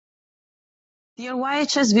Dear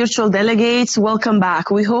YHS virtual delegates, welcome back.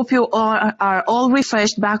 We hope you are all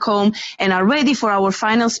refreshed back home and are ready for our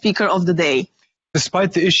final speaker of the day.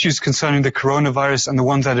 Despite the issues concerning the coronavirus and the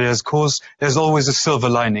ones that it has caused, there's always a silver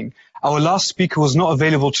lining. Our last speaker was not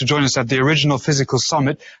available to join us at the original physical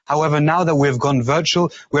summit. However, now that we have gone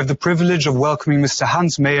virtual, we have the privilege of welcoming Mr.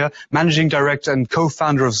 Hans Meyer, Managing Director and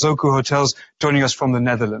Co-Founder of Zoku Hotels, joining us from the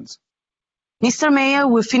Netherlands. Mr. Meyer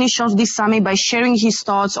will finish off this summit by sharing his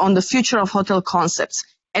thoughts on the future of hotel concepts.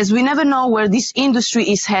 As we never know where this industry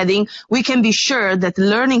is heading, we can be sure that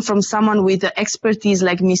learning from someone with expertise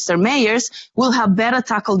like Mr. Meyer's will help better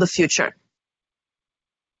tackle the future.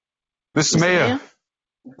 Mr. Meyer,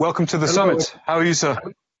 welcome to the summit. How are you, sir?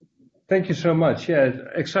 Thank you so much. Yeah,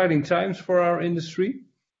 exciting times for our industry,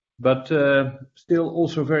 but still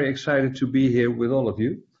also very excited to be here with all of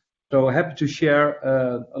you. So happy to share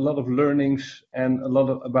a lot of learnings and a lot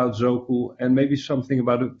about Zoku and maybe something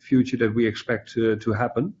about the future that we expect to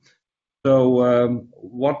happen. So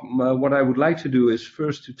what I would like to do is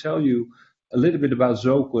first to tell you a little bit about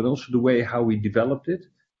Zoku and also the way how we developed it.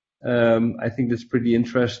 I think that's pretty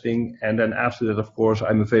interesting. And then after that, of course,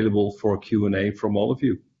 I'm available for Q&A from all of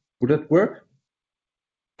you. Would that work?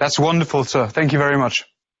 That's wonderful, sir. Thank you very much.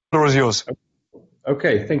 The floor is yours.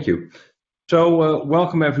 Okay, thank you. So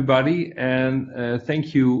welcome everybody, and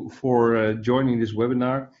thank you for joining this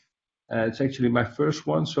webinar. It's actually my first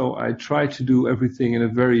one, so I try to do everything in a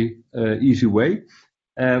very easy way.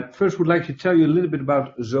 First, would like to tell you a little bit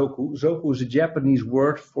about Zoku. Zoku is a Japanese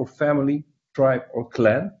word for family, tribe, or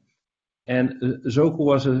clan. And Zoku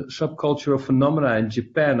was a subcultural phenomena in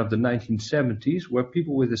Japan of the 1970s, where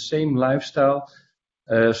people with the same lifestyle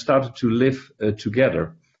started to live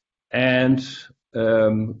together. And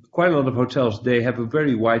quite a lot of hotels, they have a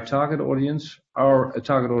very wide target audience. Our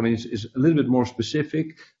target audience is a little bit more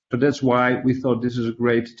specific, so that's why we thought this is a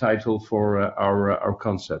great title for our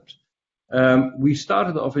concept. We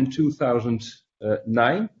started off in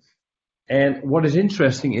 2009, and what is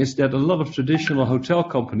interesting is that a lot of traditional hotel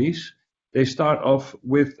companies, they start off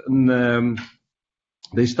with,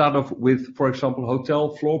 for example,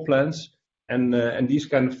 hotel floor plans, and these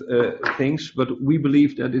kind of things, but we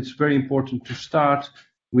believe that it's very important to start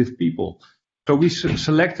with people. So we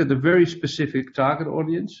selected a very specific target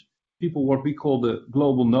audience, people what we call the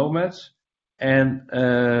global nomads, and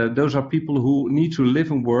those are people who need to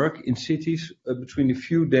live and work in cities between a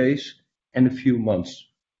few days and a few months.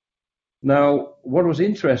 Now, what was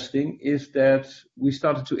interesting is that we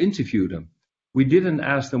started to interview them. We didn't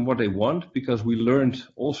ask them what they want, because we learned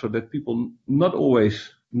also that people not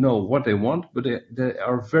always know what they want, but they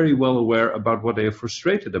are very well aware about what they are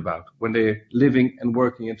frustrated about when they're living and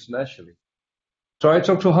working internationally. So I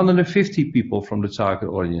talked to 150 people from the target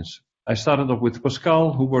audience. I started off with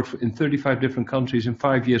Pascal, who worked in 35 different countries in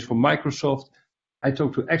 5 years for Microsoft. I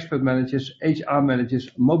talked to expert managers, HR managers,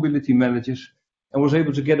 mobility managers, and was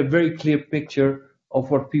able to get a very clear picture of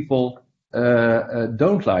what people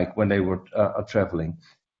don't like when they are traveling.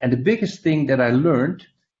 And the biggest thing that I learned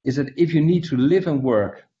is that if you need to live and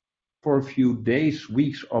work for a few days,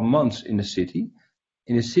 weeks, or months in a city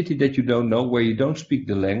that you don't know, where you don't speak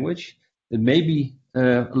the language, then maybe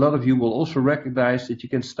a lot of you will also recognize that you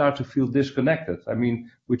can start to feel disconnected. I mean,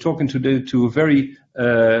 we're talking to a very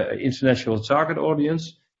international target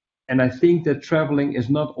audience, and I think that traveling is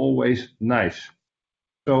not always nice.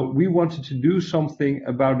 So we wanted to do something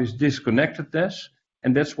about this disconnectedness,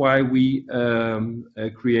 and that's why we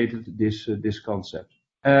created this concept.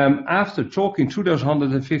 After talking to those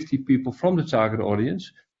 150 people from the target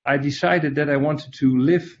audience, I decided that I wanted to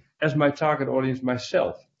live as my target audience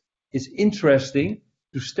myself. It's interesting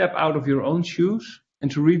to step out of your own shoes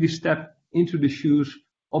and to really step into the shoes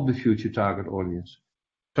of the future target audience.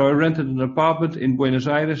 So I rented an apartment in Buenos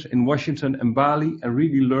Aires, in Washington and Bali, and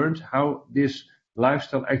really learned how this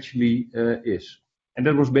lifestyle actually is. And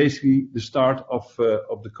that was basically the start of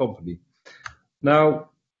the company. Now,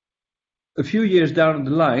 a few years down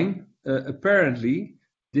the line, apparently,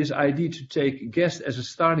 this idea to take guests as a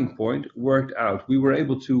starting point worked out. We were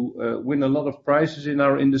able to win a lot of prizes in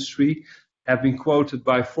our industry, have been quoted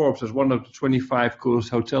by Forbes as one of the 25 coolest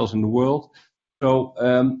hotels in the world. So,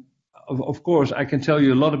 of course, I can tell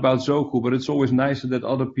you a lot about Zoku, but it's always nicer that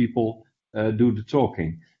other people do the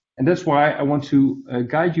talking. And that's why I want to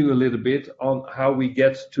guide you a little bit on how we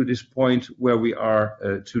get to this point where we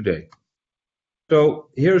are today. So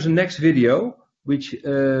here's the next video, which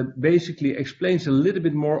basically explains a little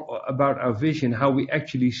bit more about our vision, how we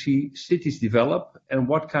actually see cities develop, and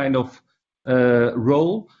what kind of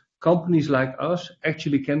role companies like us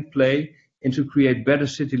actually can play in to create better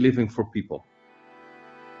city living for people.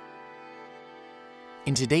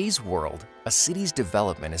 In today's world, a city's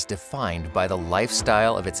development is defined by the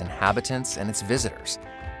lifestyle of its inhabitants and its visitors.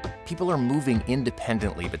 People are moving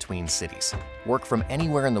independently between cities, work from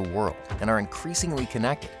anywhere in the world, and are increasingly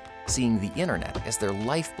connected, seeing the internet as their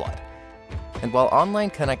lifeblood. And while online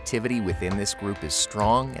connectivity within this group is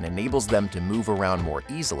strong and enables them to move around more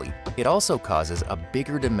easily, it also causes a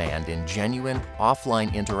bigger demand in genuine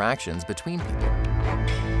offline interactions between people.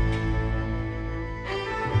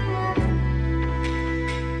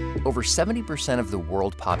 Over 70% of the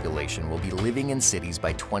world population will be living in cities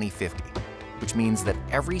by 2050, which means that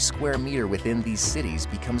every square meter within these cities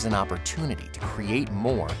becomes an opportunity to create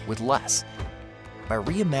more with less. By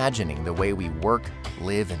reimagining the way we work,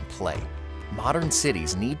 live, and play, modern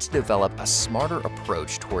cities need to develop a smarter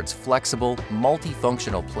approach towards flexible,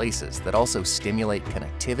 multifunctional places that also stimulate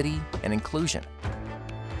connectivity and inclusion.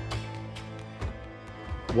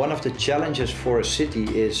 One of the challenges for a city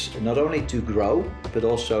is not only to grow, but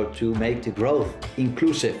also to make the growth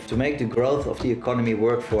inclusive, to make the growth of the economy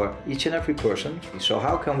work for each and every person. So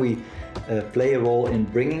how can we play a role in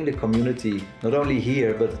bringing the community, not only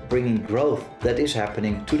here, but bringing growth that is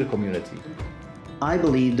happening to the community? I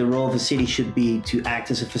believe the role of a city should be to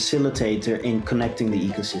act as a facilitator in connecting the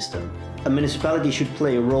ecosystem. A municipality should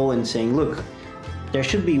play a role in saying, look, there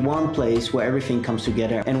should be one place where everything comes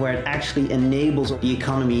together and where it actually enables the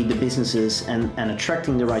economy, the businesses, and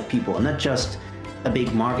attracting the right people, and not just a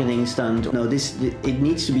big marketing stunt. No, it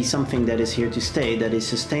needs to be something that is here to stay, that is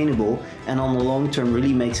sustainable, and on the long term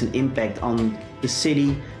really makes an impact on the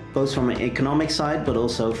city, both from an economic side, but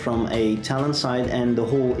also from a talent side and the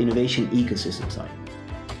whole innovation ecosystem side.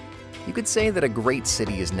 You could say that a great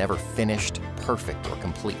city is never finished, perfect, or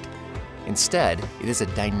complete. Instead, it is a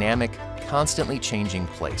dynamic, constantly changing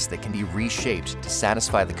place that can be reshaped to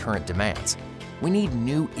satisfy the current demands. We need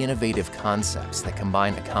new innovative concepts that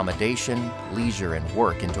combine accommodation, leisure, and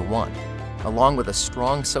work into one, along with a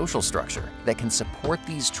strong social structure that can support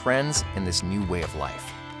these trends in this new way of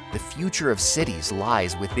life. The future of cities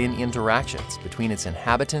lies within interactions between its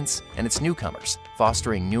inhabitants and its newcomers,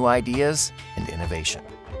 fostering new ideas and innovation.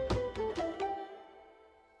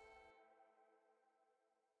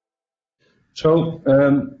 So,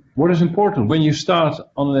 what is important when you start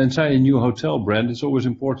on an entirely new hotel brand? It's always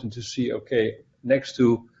important to see, okay, next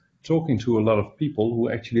to talking to a lot of people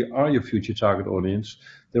who actually are your future target audience,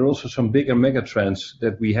 there are also some bigger mega trends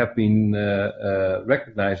that we have been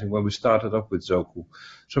recognizing when we started up with Zoku.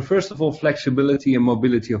 So first of all, flexibility and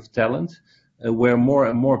mobility of talent, where more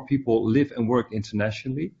and more people live and work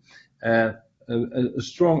internationally. A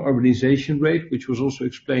strong urbanization rate, which was also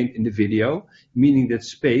explained in the video, meaning that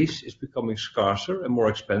space is becoming scarcer and more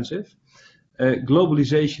expensive.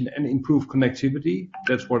 Globalization and improved connectivity,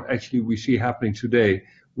 that's what actually we see happening today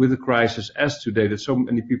with the crisis as today, that so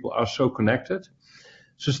many people are so connected.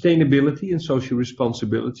 Sustainability and social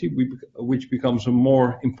responsibility, which becomes a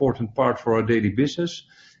more important part for our daily business.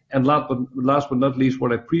 And last but not least,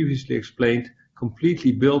 what I previously explained,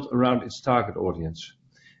 completely built around its target audience.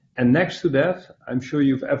 And next to that, I'm sure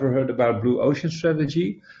you've ever heard about Blue Ocean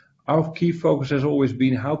strategy. Our key focus has always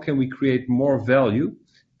been how can we create more value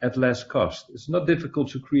at less cost. It's not difficult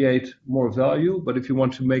to create more value, but if you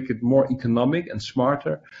want to make it more economic and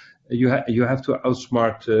smarter, you have to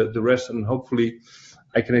outsmart the rest, and hopefully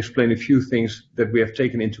I can explain a few things that we have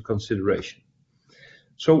taken into consideration.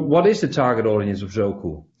 So what is the target audience of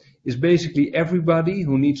Zoku? It's basically everybody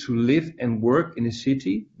who needs to live and work in a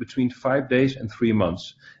city between 5 days and 3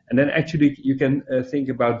 months. And then actually you can think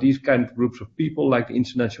about these kind of groups of people like the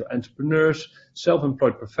international entrepreneurs,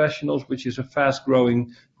 self-employed professionals, which is a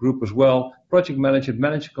fast-growing group as well, project managers,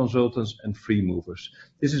 management consultants, and free movers.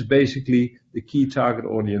 This is basically the key target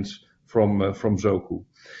audience from Zoku.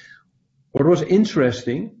 What was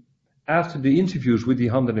interesting, after the interviews with the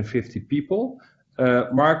 150 people,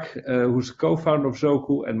 Mark, who's the co-founder of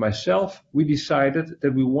Zoku, and myself, we decided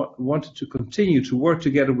that we wanted to continue to work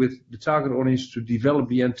together with the target audience to develop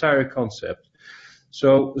the entire concept.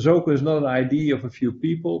 So Zoku is not an idea of a few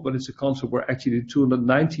people, but it's a concept where actually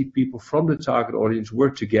 290 people from the target audience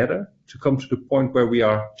work together to come to the point where we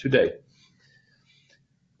are today.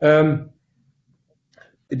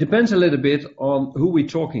 It depends a little bit on who we're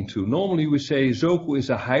talking to. Normally we say Zoku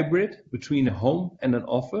is a hybrid between a home and an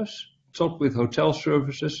office, topped with hotel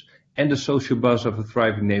services and the social buzz of a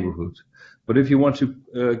thriving neighborhood. But if you want to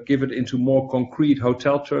give it into more concrete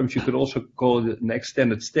hotel terms, you could also call it an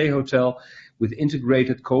extended stay hotel with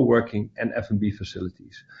integrated co-working and F&B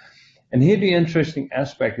facilities. And here the interesting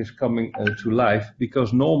aspect is coming to life,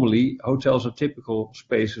 because normally hotels are typical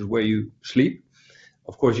spaces where you sleep,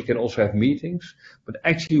 Of course, you can also have meetings, but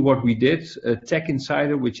actually what we did, Tech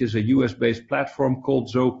Insider, which is a US-based platform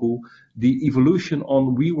called Zoku, the evolution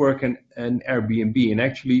on WeWork and Airbnb, and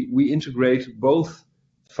actually we integrate both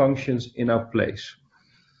functions in our place.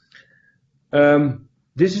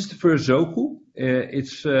 This is the first Zoku.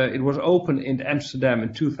 It was opened in Amsterdam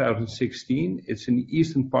in 2016. It's in the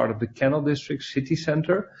eastern part of the Canal District city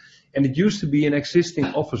center, and it used to be an existing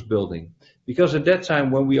office building. Because at that time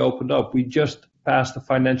when we opened up, we just passed the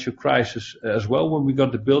financial crisis as well when we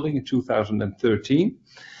got the building in 2013.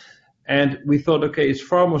 And we thought, okay, it's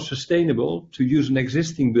far more sustainable to use an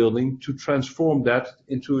existing building to transform that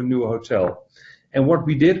into a new hotel. And what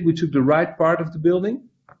we did, we took the right part of the building,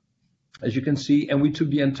 as you can see, and we took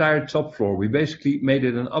the entire top floor. We basically made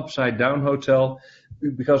it an upside down hotel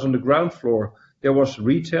because on the ground floor there was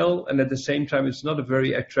retail, and at the same time it's not a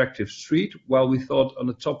very attractive street, while we thought on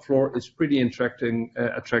the top floor it's pretty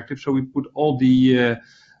attractive. So we put all the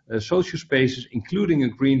social spaces, including a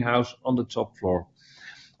greenhouse, on the top floor.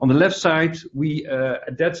 On the left side, we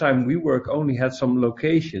at that time WeWork only had some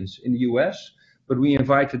locations in the US, but we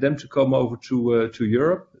invited them to come over to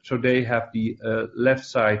Europe, so they have the left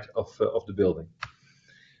side of the building.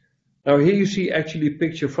 Now here you see actually a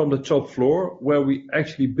picture from the top floor where we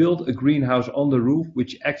actually built a greenhouse on the roof,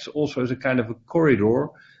 which acts also as a kind of a corridor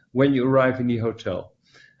when you arrive in the hotel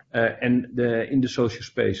and in the social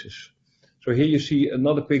spaces. So here you see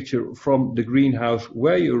another picture from the greenhouse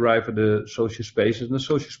where you arrive at the social spaces, and the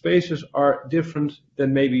social spaces are different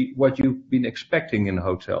than maybe what you've been expecting in a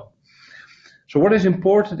hotel. So what is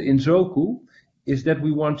important in Zoku is that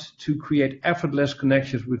we want to create effortless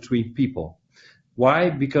connections between people. Why?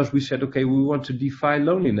 Because we said, okay, we want to defy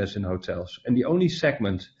loneliness in hotels, and the only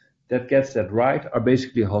segment that gets that right are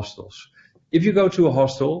basically hostels. If you go to a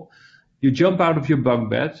hostel, you jump out of your bunk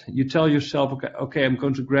bed, you tell yourself, okay, I'm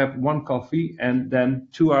going to grab one coffee, and then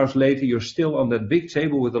 2 hours later you're still on that big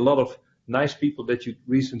table with a lot of nice people that you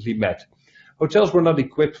recently met. Hotels were not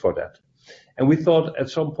equipped for that. And we thought at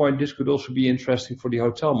some point this could also be interesting for the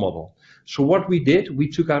hotel model. So what we did, we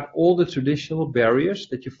took out all the traditional barriers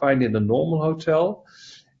that you find in a normal hotel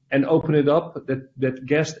and open it up that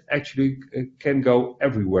guests actually can go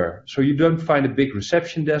everywhere. So you don't find a big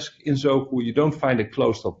reception desk in Zoku, you don't find a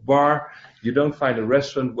closed off bar, you don't find a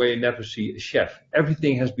restaurant where you never see a chef.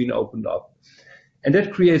 Everything has been opened up. And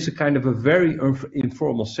that creates a kind of a very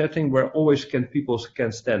informal setting where always people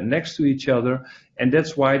can stand next to each other. And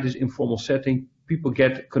that's why this informal setting, people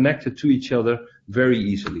get connected to each other very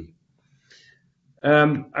easily.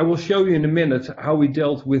 I will show you in a minute how we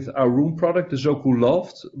dealt with our room product, the Zoku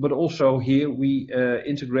Loft, but also here we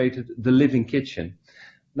integrated the living kitchen.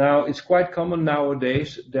 Now, it's quite common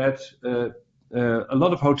nowadays that a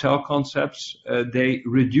lot of hotel concepts, they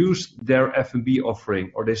reduce their F&B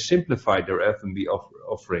offering, or they simplify their F&B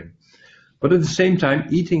offering. But at the same time,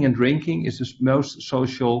 eating and drinking is the most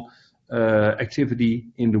social activity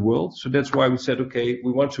in the world. So that's why we said, okay,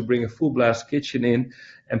 we want to bring a full blast kitchen in,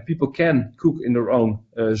 and people can cook in their own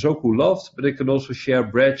Zoku Loft, but they can also share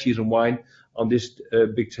bread, cheese and wine on these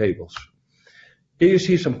big tables. Here you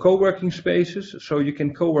see some co-working spaces, so you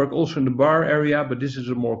can co-work also in the bar area, but this is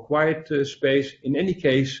a more quiet space. In any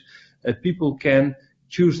case, people can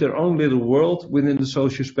choose their own little world within the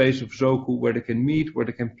social space of Zoku, where they can meet, where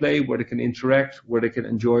they can play, where they can interact, where they can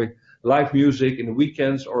enjoy live music in the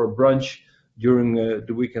weekends or a brunch during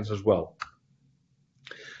the weekends as well.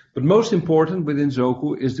 But most important within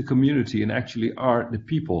Zoku is the community, and actually are the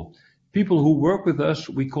people. People who work with us,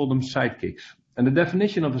 we call them sidekicks. And the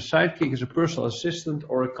definition of a sidekick is a personal assistant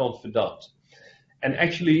or a confidant. And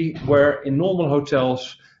actually, where in normal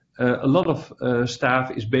hotels, a lot of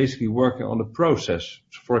staff is basically working on the process.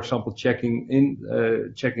 For example,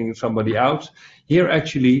 checking somebody out. Here,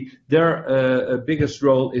 actually, their biggest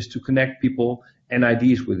role is to connect people and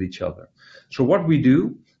ideas with each other. So what we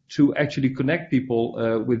do to actually connect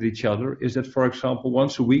people with each other is that, for example,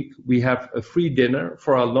 once a week, we have a free dinner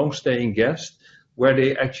for our long-staying guests, where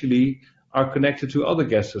they actually are connected to other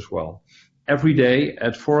guests as well. Every day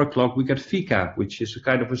at 4 o'clock we get fika, which is a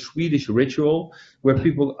kind of a Swedish ritual where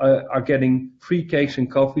people are getting free cakes and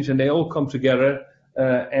coffees, and they all come together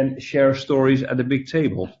and share stories at a big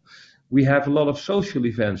table. We have a lot of social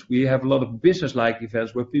events. We have a lot of business-like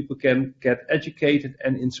events where people can get educated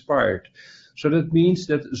and inspired. So that means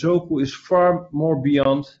that Zoku is far more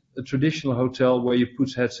beyond a traditional hotel where you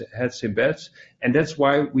put heads in beds. And that's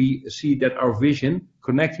why we see that our vision,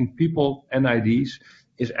 connecting people and ideas,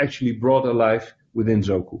 is actually brought alive within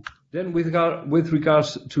Zoku. Then with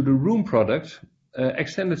regards to the room product,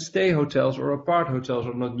 extended stay hotels or apart hotels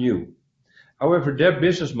are not new. However, their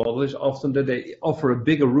business model is often that they offer a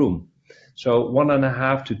bigger room. So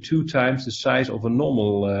 1.5 to 2 times the size of a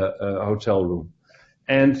normal hotel room.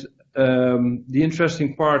 And the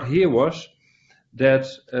interesting part here was that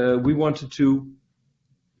we wanted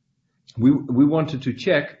to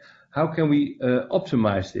check how can we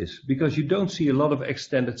optimize this, because you don't see a lot of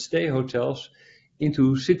extended stay hotels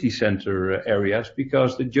into city center areas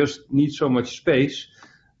because they just need so much space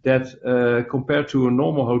that compared to a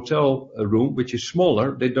normal hotel room, which is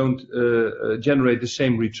smaller, they don't generate the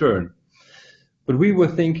same return. But we were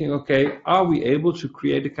thinking, okay, are we able to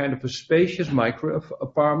create a kind of a spacious micro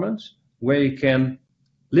apartment where you can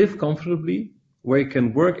live comfortably, where you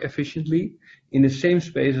can work efficiently in the same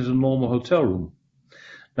space as a normal hotel room?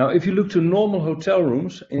 Now, if you look to normal hotel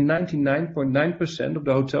rooms, in 99.9% of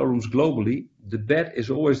the hotel rooms globally, the bed is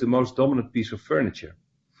always the most dominant piece of furniture.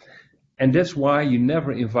 And that's why you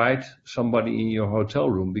never invite somebody in your hotel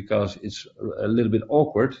room, because it's a little bit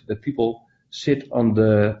awkward that people sit on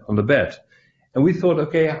the bed. And we thought,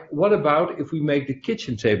 okay, what about if we make the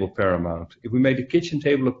kitchen table paramount? If we make the kitchen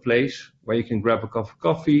table a place where you can grab a cup of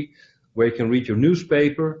coffee, where you can read your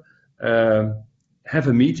newspaper, have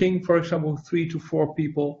a meeting, for example, 3 to 4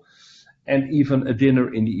 people, and even a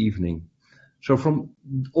dinner in the evening. So from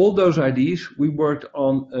all those ideas, we worked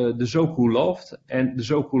on the Zoku loft. And the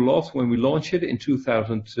Zoku loft, when we launched it in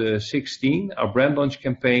 2016, our brand launch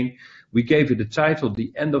campaign, we gave it the title,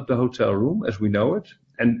 The End of the Hotel Room, as we know it.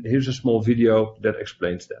 And here's a small video that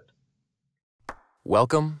explains that.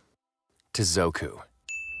 Welcome to Zoku,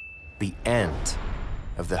 the end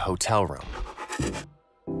of the hotel room,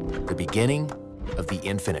 the beginning of the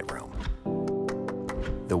infinite room,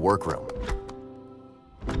 the workroom,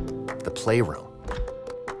 the playroom,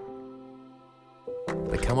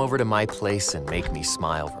 the come over to my place and make me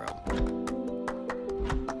smile room,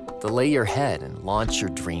 the lay your head and launch your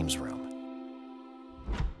dreams room.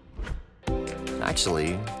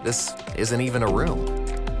 Actually, this isn't even a room.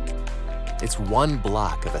 It's one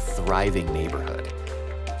block of a thriving neighborhood,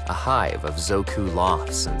 a hive of Zoku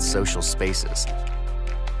lofts and social spaces,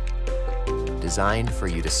 designed for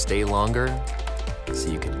you to stay longer so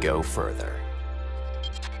you can go further.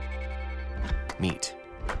 Meet,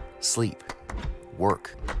 sleep,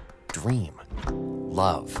 work, dream,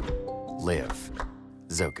 love, live.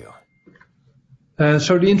 Zoku.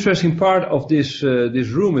 So the interesting part of this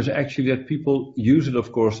room is actually that people use it,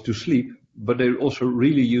 of course, to sleep, but they also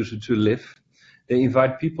really use it to live. They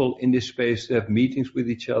invite people in this space to have meetings with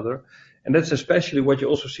each other. And that's especially what you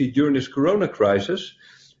also see during this corona crisis,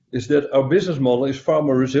 is that our business model is far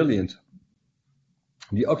more resilient.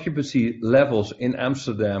 The occupancy levels in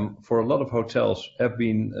Amsterdam for a lot of hotels have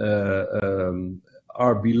been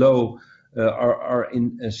are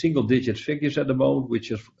in single digit figures at the moment,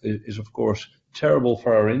 which is of course terrible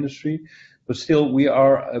for our industry, but still we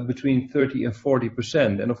are between 30 and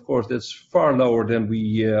 40%, and of course that's far lower than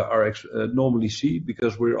we normally see,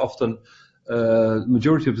 because we're often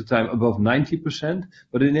majority of the time above 90%.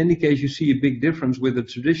 But in any case, you see a big difference with the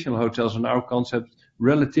traditional hotels and our concept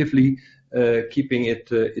relatively keeping it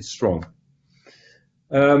strong.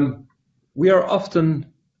 We are often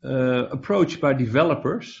approached by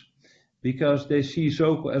developers because they see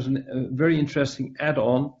Zoku as a very interesting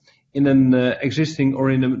add-on in an existing or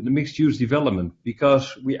in a mixed-use development,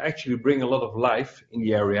 because we actually bring a lot of life in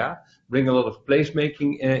the area, bring a lot of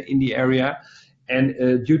placemaking in the area,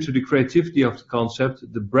 and due to the creativity of the concept,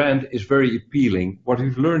 the brand is very appealing. What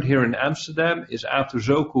we've learned here in Amsterdam is after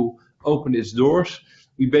Zoku opened its doors,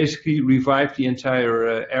 we basically revived the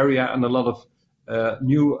entire area, and a lot of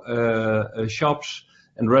new shops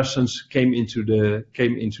and restaurants came into the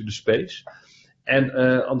space. And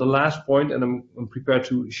on the last point, and I'm prepared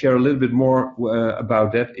to share a little bit more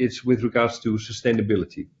about that, it's with regards to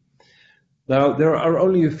sustainability. Now, there are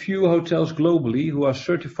only a few hotels globally who are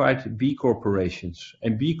certified B corporations.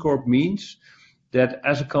 And B Corp means that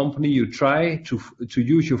as a company, you try to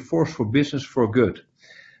use your force for business for good.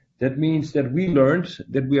 That means that we learned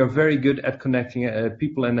that we are very good at connecting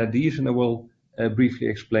people and ideas, and I will briefly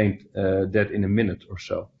explain that in a minute or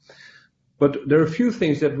so. But there are a few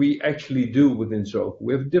things that we actually do within Zoku.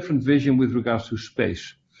 We have a different vision with regards to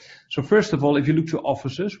space. So first of all, if you look to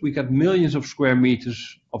offices, we got millions of square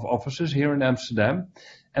meters of offices here in Amsterdam.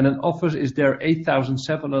 And an office is there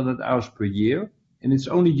 8,700 hours per year. And it's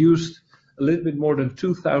only used a little bit more than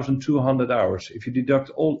 2,200 hours if you deduct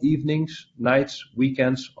all evenings, nights,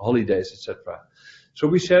 weekends, holidays, etc. So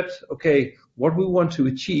we said, okay, what we want to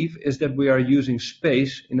achieve is that we are using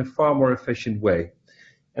space in a far more efficient way.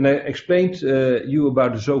 And I explained you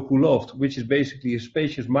about the Zoku loft, which is basically a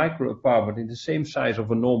spacious micro apartment in the same size of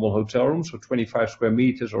a normal hotel room, so 25 square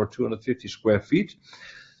meters or 250 square feet.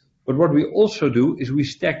 But what we also do is we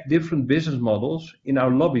stack different business models in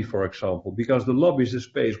our lobby, for example, because the lobby is a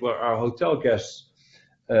space where our hotel guests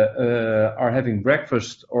are having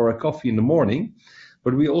breakfast or a coffee in the morning.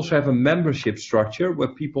 But we also have a membership structure where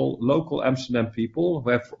people, local Amsterdam people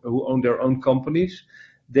who own their own companies,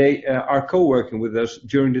 they are co-working with us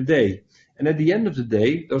during the day. And at the end of the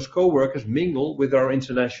day, those co-workers mingle with our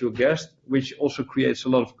international guests, which also creates a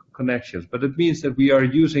lot of connections. But it means that we are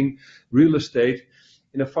using real estate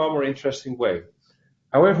in a far more interesting way.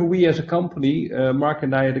 However, we as a company, Mark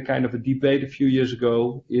and I had a kind of a debate a few years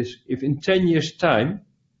ago, is if in 10 years' time,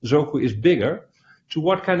 Zoku is bigger, to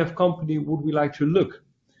what kind of company would we like to look?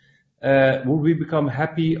 Would we become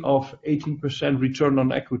happy of 18% return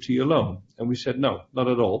on equity alone? And we said, no, not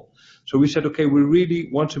at all. So we said, okay, we really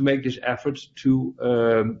want to make this effort to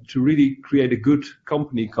really create a good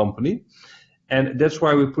company. And that's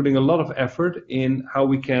why we're putting a lot of effort in how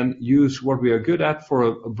we can use what we are good at for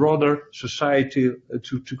a broader society,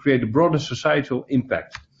 to create a broader societal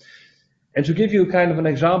impact. And to give you kind of an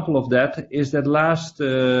example of that is that last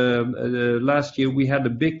year we had a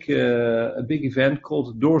big event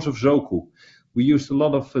called Doors of Zoku. We used a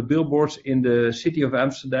lot of billboards in the city of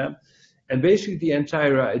Amsterdam, and basically the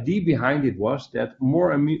entire idea behind it was that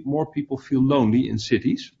more and more people feel lonely in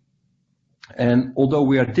cities. And although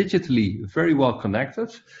we are digitally very well connected,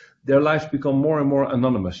 their lives become more and more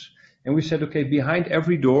anonymous. And we said, okay, behind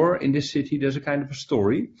every door in this city there's a kind of a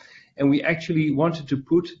story. And we actually wanted to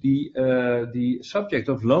put the subject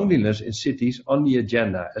of loneliness in cities on the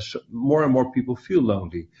agenda as more and more people feel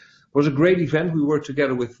lonely. It was a great event. We worked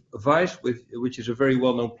together with Vice, which is a very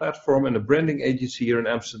well-known platform and a branding agency here in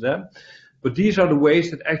Amsterdam. But these are the ways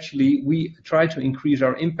that actually we try to increase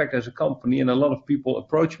our impact as a company. And a lot of people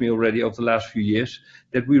approach me already over the last few years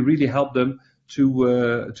that we really help them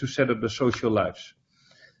to set up their social lives.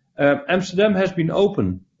 Amsterdam has been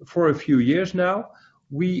open for a few years now.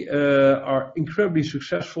 We are incredibly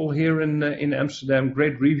successful here in Amsterdam.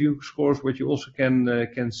 Great review scores, which you also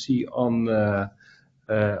can see on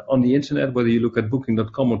the internet, whether you look at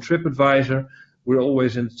Booking.com or TripAdvisor. We're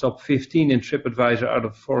always in the top 15 in TripAdvisor out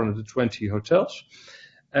of 420 hotels.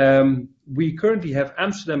 We currently have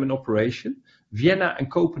Amsterdam in operation, Vienna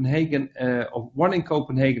and Copenhagen, one in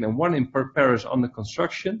Copenhagen and one in Paris under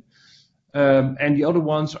construction. And the other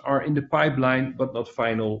ones are in the pipeline, but not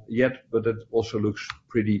final yet, but it also looks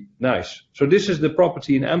pretty nice. So this is the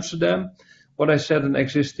property in Amsterdam. What I said, an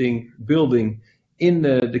existing building in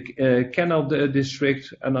the Canal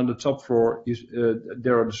district, and on the top floor,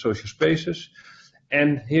 there are the social spaces.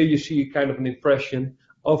 And here you see kind of an impression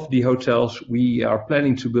of the hotels we are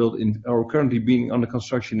planning to build or currently being under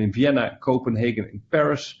construction in Vienna, Copenhagen, in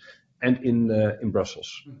Paris, and in Brussels.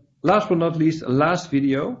 Last but not least, a last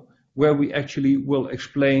video where we actually will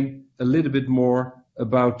explain a little bit more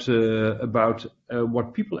about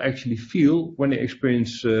what people actually feel when they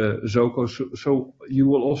experience Zoku. So you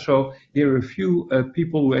will also hear a few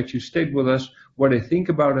people who actually stayed with us what they think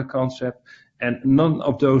about the concept, and none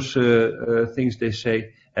of those things they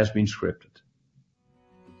say has been scripted.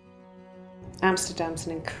 Amsterdam's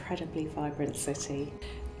an incredibly vibrant city.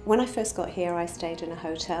 When I first got here, I stayed in a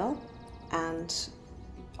hotel, and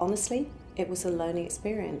honestly, it was a lonely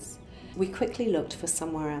experience. We quickly looked for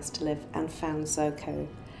somewhere else to live and found Zoku,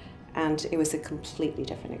 and it was a completely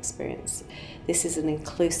different experience. This is an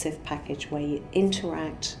inclusive package where you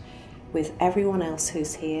interact with everyone else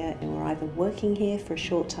who's here, and we're either working here for a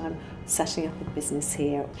short time, setting up a business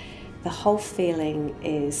here. The whole feeling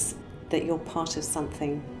is that you're part of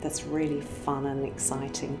something that's really fun and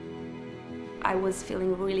exciting. I was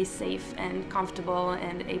feeling really safe and comfortable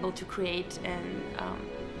and able to create and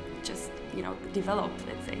just, develop,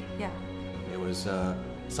 let's say, yeah. It was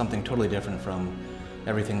something totally different from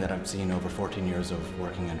everything that I've seen over 14 years of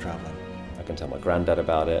working and traveling. I can tell my granddad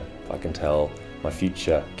about it, I can tell my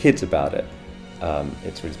future kids about it.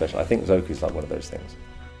 It's really special. I think Zoku is like one of those things.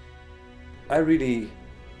 I really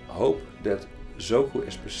hope that Zoku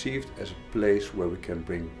is perceived as a place where we can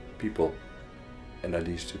bring people and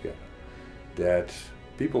ideas together. That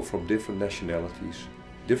people from different nationalities,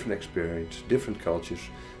 different experience, different cultures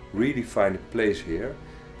really find a place here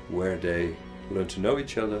where they learn to know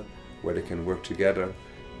each other, where they can work together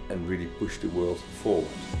and really push the world forward.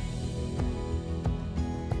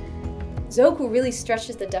 Zoku really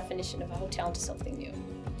stretches the definition of a hotel into something new.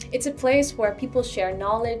 It's a place where people share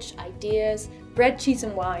knowledge, ideas, bread, cheese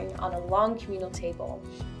and wine on a long communal table.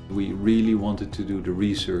 We really wanted to do the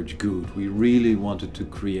research good. We really wanted to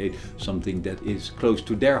create something that is close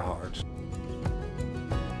to their hearts.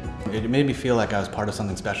 It made me feel like I was part of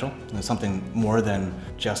something special. There's something more than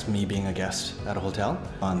just me being a guest at a hotel.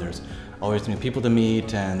 And there's always new people to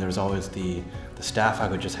meet, and there's always the staff I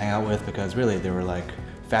could just hang out with, because really they were like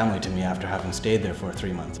family to me after having stayed there for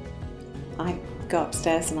 3 months. I go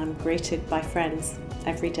upstairs and I'm greeted by friends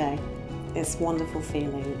every day. It's a wonderful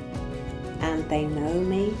feeling. And they know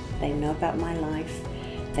me, they know about my life,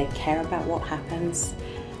 they care about what happens,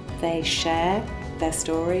 they share their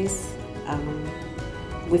stories.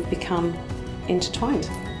 We've become intertwined.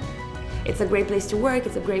 It's a great place to work,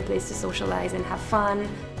 it's a great place to socialize and have fun.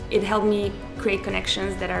 It helped me create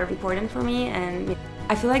connections that are important for me, and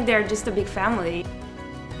I feel like they're just a big family.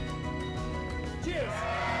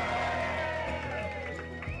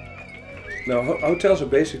 Now, hotels are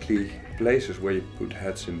basically places where you put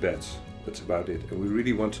heads in beds. That's about it. And we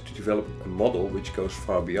really wanted to develop a model which goes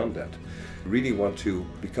far beyond that. We really want to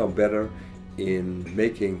become better in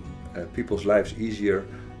making people's lives easier,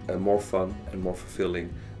 more fun and more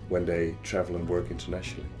fulfilling when they travel and work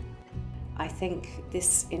internationally. I think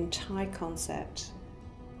this entire concept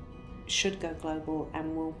should go global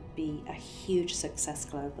and will be a huge success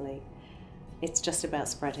globally. It's just about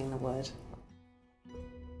spreading the word.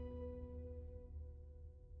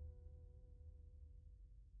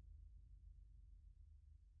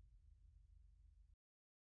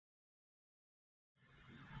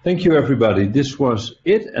 Thank you, everybody. This was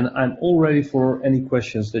it, and I'm all ready for any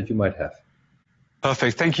questions that you might have.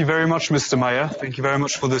 Perfect. Thank you very much, Mr. Meyer. Thank you very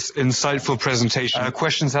much for this insightful presentation.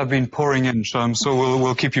 Questions have been pouring in, so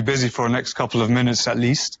we'll keep you busy for the next couple of minutes at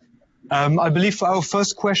least. I believe for our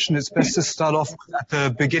first question, it's best to start off at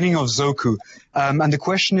the beginning of Zoku. And the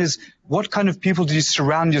question is, what kind of people did you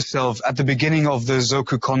surround yourself at the beginning of the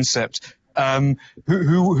Zoku concept?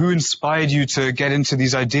 Who inspired you to get into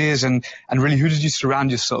these ideas, and really who did you surround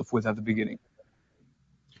yourself with at the beginning?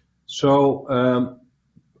 So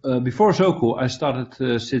before Zoku, I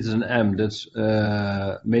started Citizen M. That's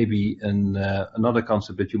maybe another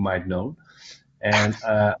concept that you might know. And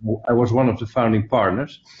I was one of the founding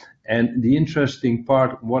partners. And the interesting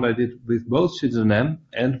part, what I did with both Citizen M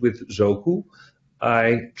and with Zoku,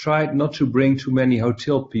 I tried not to bring too many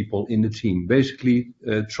hotel people in the team. Basically,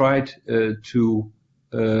 tried to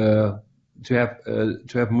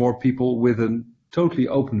have more people with a totally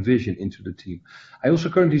open vision into the team. I also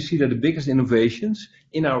currently see that the biggest innovations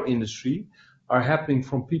in our industry are happening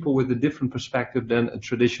from people with a different perspective than a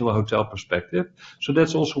traditional hotel perspective. So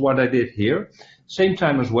that's also what I did here. Same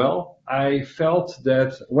time as well, I felt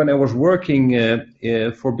that when I was working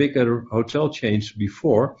for bigger hotel chains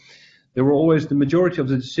before, there were always the majority of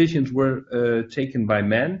the decisions were taken by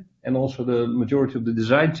men, and also the majority of the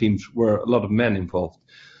design teams were a lot of men involved.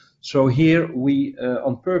 So here we,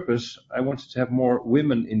 on purpose, I wanted to have more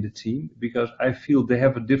women in the team because I feel they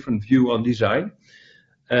have a different view on design,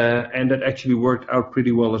 and that actually worked out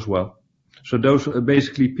pretty well as well. So those are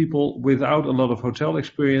basically people without a lot of hotel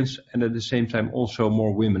experience, and at the same time also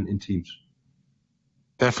more women in teams.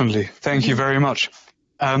 Definitely. Thank you very much.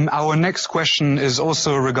 Our next question is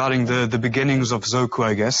also regarding the beginnings of Zoku,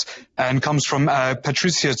 I guess, and comes from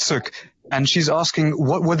Patricia Zuk. And she's asking,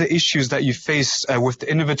 what were the issues that you faced with the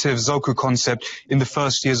innovative Zoku concept in the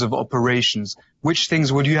first years of operations? Which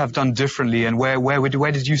things would you have done differently, and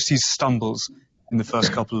where did you see stumbles in the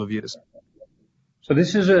first couple of years? So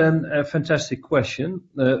this is a fantastic question,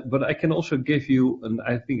 but I can also give you,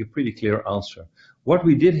 I think, a pretty clear answer. What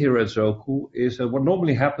we did here at Zoku is what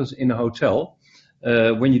normally happens in a hotel.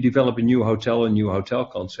 When you develop a new hotel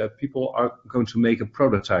concept, people are going to make a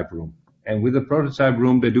prototype room. And with a prototype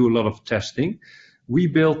room, they do a lot of testing. We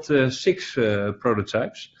built 6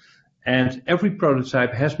 prototypes, and every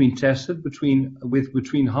prototype has been tested with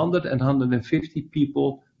between 100 and 150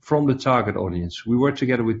 people from the target audience. We worked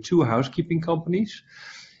together with 2 housekeeping companies,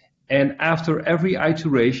 and after every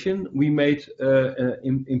iteration, we made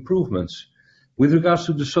improvements. With regards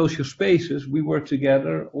to the social spaces, we work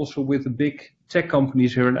together also with the big tech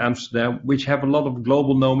companies here in Amsterdam, which have a lot of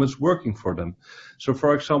global nomads working for them. So,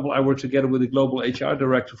 for example, I work together with a global HR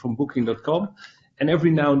director from Booking.com, and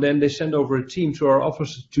every now and then they send over a team to our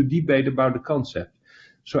office to debate about the concept.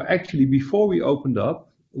 So actually, before we opened up,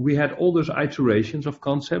 we had all those iterations of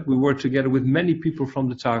concept. We worked together with many people from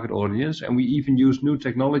the target audience, and we even used new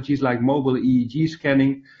technologies like mobile EEG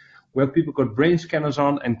scanning, where people got brain scanners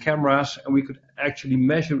on and cameras, and we could actually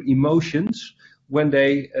measure emotions when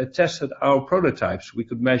they tested our prototypes. We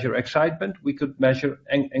could measure excitement, we could measure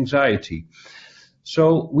anxiety.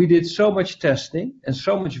 So we did so much testing and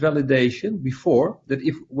so much validation before that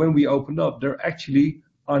when we opened up, there actually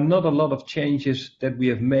are not a lot of changes that we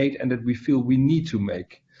have made and that we feel we need to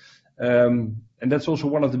make. And that's also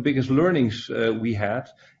one of the biggest learnings we had.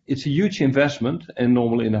 It's a huge investment, and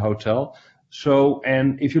normally in a hotel. So,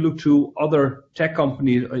 and if you look to other tech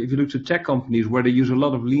companies, or if you look to tech companies where they use a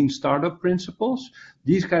lot of lean startup principles,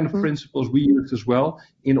 these kind of principles we use as well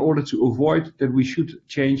in order to avoid that we should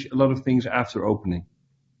change a lot of things after opening.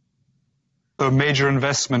 So a major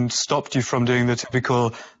investment stopped you from doing the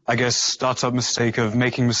typical, I guess, startup mistake of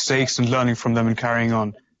making mistakes and learning from them and carrying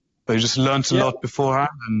on. But you just learned a lot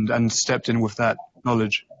beforehand and stepped in with that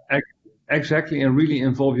knowledge. Exactly, and really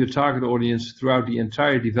involve your target audience throughout the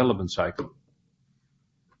entire development cycle.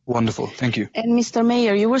 Wonderful, thank you. And Mr.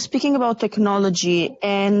 Meyer, you were speaking about technology,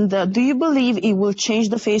 and do you believe it will change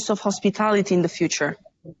the face of hospitality in the future?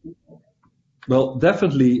 Well,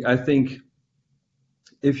 definitely, I think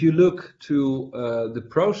if you look to the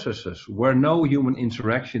processes where no human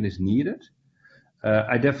interaction is needed,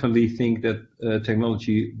 I definitely think that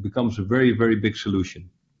technology becomes a very, very big solution.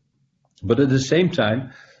 But at the same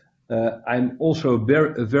time, I'm also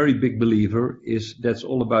a very big believer is that's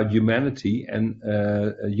all about humanity and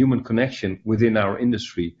human connection within our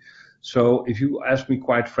industry. So if you ask me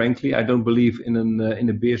quite frankly, I don't believe in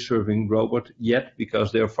a beer serving robot yet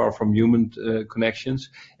because they're far from human connections.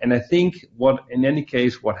 And I think in any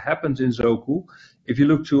case, what happens in Zoku, if you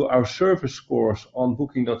look to our service scores on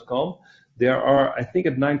booking.com, there are, I think,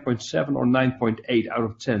 at 9.7 or 9.8 out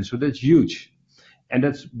of 10. So that's huge. And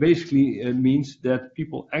that basically means that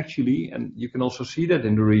people actually, and you can also see that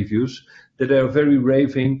in the reviews, that they are very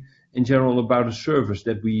raving in general about the service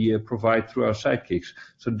that we provide through our sidekicks.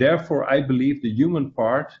 So therefore, I believe the human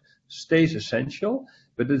part stays essential,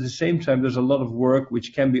 but at the same time, there's a lot of work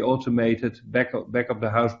which can be automated back of the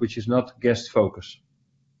house, which is not guest focus.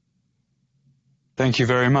 Thank you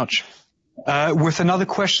very much. With another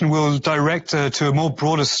question, we'll direct to a more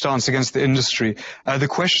broader stance against the industry. The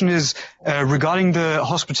question is regarding the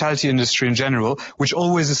hospitality industry in general, which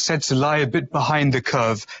always is said to lie a bit behind the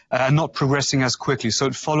curve and not progressing as quickly. So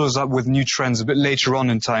it follows up with new trends a bit later on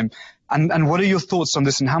in time. And what are your thoughts on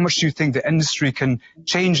this, and how much do you think the industry can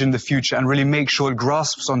change in the future and really make sure it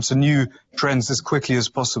grasps onto new trends as quickly as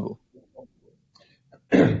possible?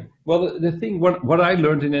 Well, the thing, what I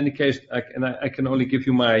learned in any case, I can only give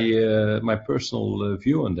you my personal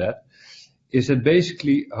view on that, is that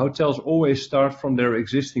basically hotels always start from their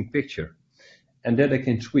existing picture, and that they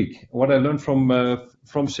can tweak. What I learned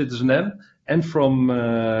from Citizen M and from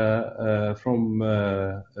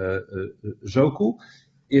Zoku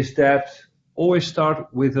is that always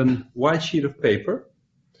start with a white sheet of paper,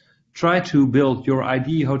 try to build your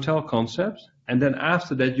ideal hotel concept. And then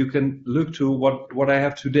after that, you can look to what I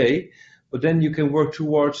have today, but then you can work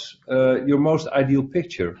towards your most ideal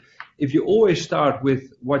picture. If you always start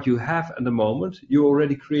with what you have at the moment, you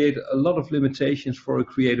already create a lot of limitations for a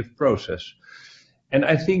creative process. And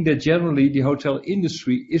I think that generally the hotel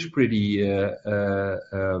industry is pretty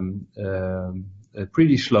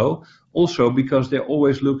slow, also because they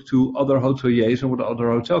always look to other hoteliers and what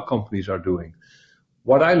other hotel companies are doing.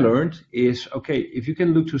 What I learned is, okay, if you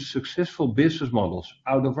can look to successful business models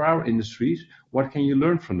out of our industries, what can you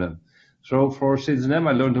learn from them? So for Citizen M,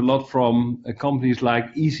 I learned a lot from companies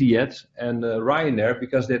like EasyJet and Ryanair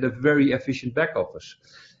because they had a very efficient back office.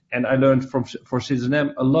 And I learned for Citizen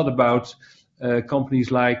M a lot about companies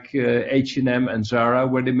like H&M and Zara,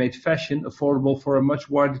 where they made fashion affordable for a much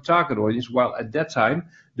wider target audience, while at that time,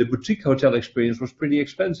 the boutique hotel experience was pretty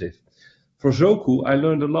expensive. For Zoku, I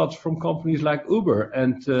learned a lot from companies like Uber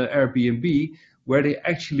and Airbnb, where they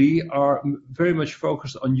actually are very much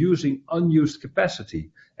focused on using unused capacity.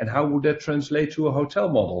 And how would that translate to a hotel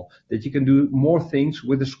model? That you can do more things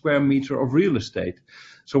with a square meter of real estate.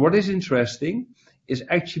 So what is interesting is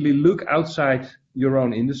actually look outside your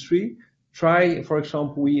own industry. Try, for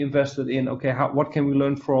example, we invested in, okay, what can we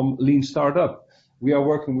learn from lean startup? We are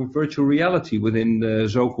working with virtual reality within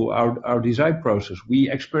Zoku, our design process.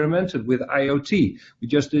 We experimented with IoT. We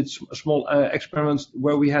just did small experiments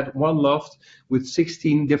where we had one loft with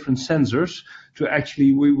 16 different sensors to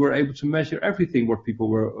actually, we were able to measure everything what people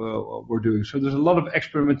were doing. So there's a lot of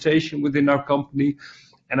experimentation within our company.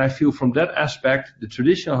 And I feel from that aspect, the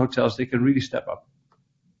traditional hotels, they can really step up.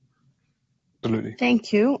 Absolutely.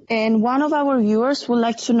 Thank you. And one of our viewers would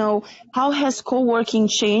like to know, how has co-working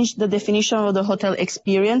changed the definition of the hotel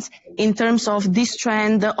experience in terms of this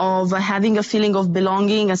trend of having a feeling of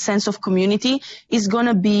belonging, a sense of community? Is going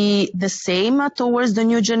to be the same towards the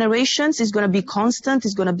new generations? Is going to be constant?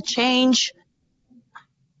 Is going to be change?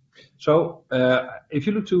 So if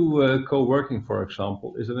you look to co-working, for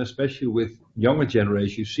example, is especially with younger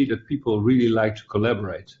generations, you see that people really like to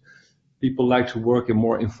collaborate. People like to work in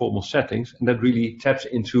more informal settings, and that really taps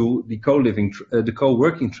into the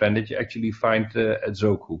co-working trend that you actually find at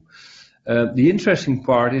Zoku. The interesting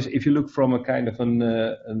part is if you look from a kind of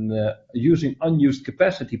using unused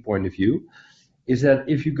capacity point of view, is that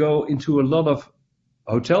if you go into a lot of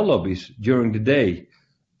hotel lobbies during the day,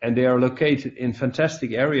 and they are located in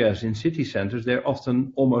fantastic areas in city centers, they're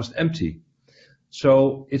often almost empty.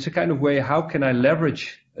 So it's a kind of way, how can I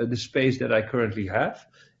leverage the space that I currently have?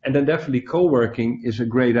 And then definitely co-working is a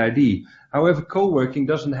great idea. However, co-working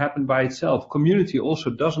doesn't happen by itself. Community also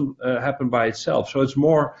doesn't happen by itself. So it's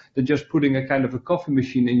more than just putting a kind of a coffee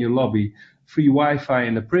machine in your lobby, free Wi-Fi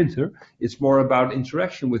and a printer. It's more about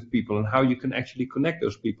interaction with people and how you can actually connect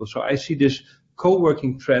those people. So I see this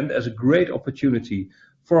co-working trend as a great opportunity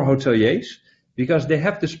for hoteliers, because they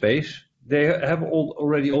have the space, they have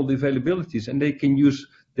already all the availabilities, and they can use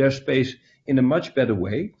their space in a much better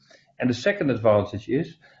way. And the second advantage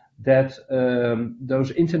is that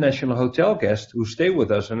those international hotel guests who stay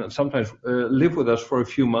with us and sometimes live with us for a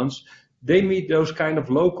few months, they meet those kind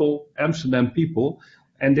of local Amsterdam people,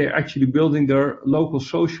 and they're actually building their local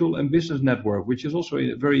social and business network, which is also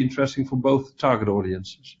very interesting for both target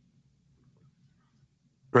audiences.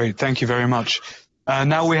 Great, thank you very much.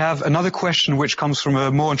 Now we have another question which comes from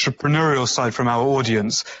a more entrepreneurial side from our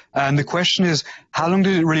audience. And the question is, how long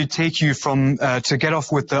did it really take you from to get off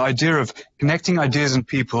with the idea of connecting ideas and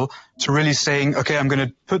people to really saying, okay, I'm going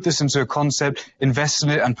to put this into a concept, invest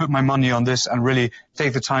in it and put my money on this and really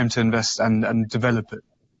take the time to invest and develop it?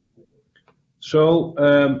 So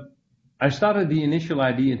I started the initial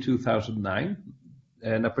idea in 2009.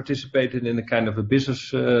 And I participated in a kind of a business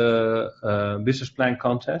plan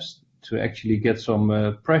contest to actually get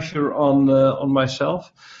some pressure on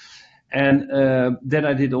myself. And then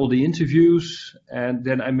I did all the interviews, and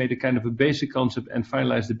then I made a kind of a basic concept and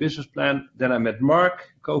finalized the business plan. Then I met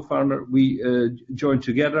Mark, co-founder. We joined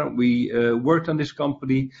together. We worked on this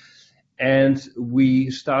company, and we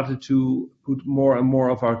started to put more and more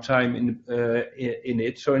of our time in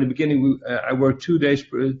it. So in the beginning, I worked 3 days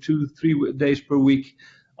per week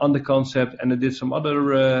on the concept, and I did some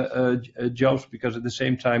other jobs, because at the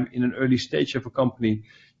same time, in an early stage of a company,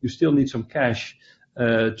 you still need some cash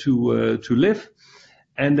to live.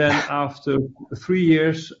 And then after 3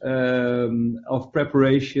 years of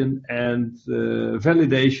preparation and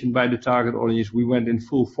validation by the target audience, we went in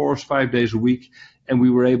full force 5 days a week, and we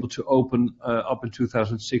were able to open up in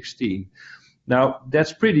 2016. Now,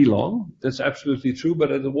 that's pretty long. That's absolutely true,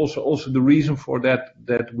 but it was also the reason for that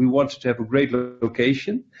we wanted to have a great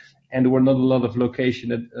location, and there were not a lot of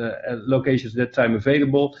locations at that time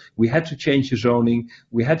available. We had to change the zoning.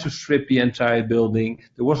 We had to strip the entire building.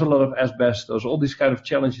 There was a lot of asbestos, all these kind of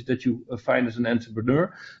challenges that you find as an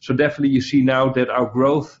entrepreneur. So definitely you see now that our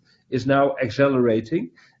growth is now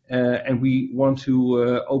accelerating, and we want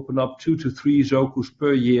to open up 2 to 3 Zokus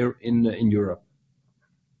per year in Europe.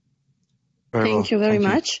 Thank you very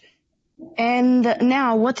much. And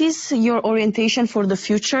now, what is your orientation for the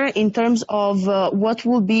future in terms of what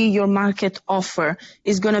will be your market offer?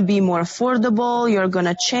 Is going to be more affordable? You're going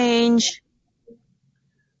to change?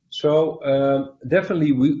 So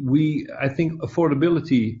definitely, I think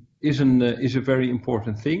affordability is a very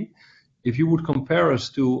important thing. If you would compare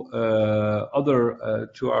us to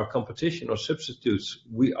to our competition or substitutes,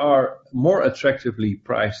 we are more attractively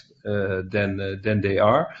priced than they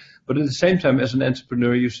are. But at the same time, as an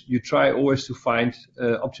entrepreneur, you try always to find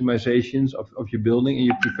optimizations of your building, and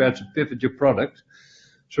you prepare to pivot your product.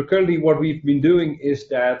 So currently what we've been doing is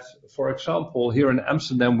that, for example, here in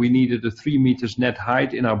Amsterdam, we needed a 3 meters net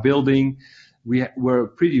height in our building. We were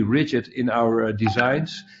pretty rigid in our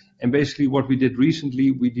designs. And basically what we did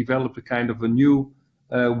recently, we developed a kind of a new,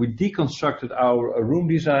 we deconstructed our room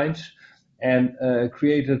designs and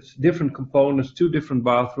created different components, 2 different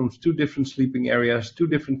bathrooms, 2 different sleeping areas, 2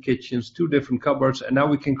 different kitchens, 2 different cupboards. And now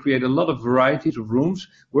we can create a lot of varieties of rooms.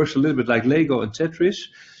 Works a little bit like Lego and Tetris.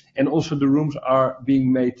 And also the rooms are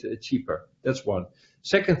being made cheaper. That's one.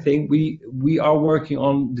 Second thing, we are working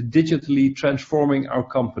on digitally transforming our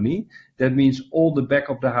company. That means all the back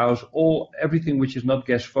of the house, everything which is not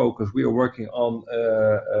guest focused. We are working on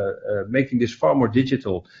making this far more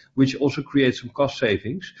digital, which also creates some cost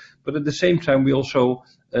savings. But at the same time, we also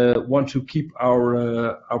want to keep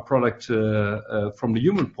our product from the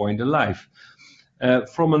human point alive.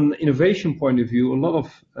 From an innovation point of view, a lot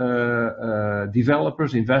of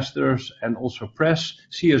developers, investors, and also press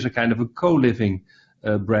see us a kind of a co-living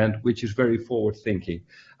brand, which is very forward-thinking.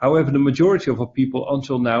 However, the majority of our people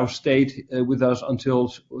until now stayed with us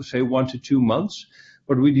until, say, 1 to 2 months.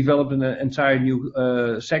 But we developed an entire new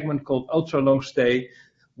segment called ultra-long stay,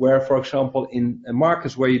 where, for example, in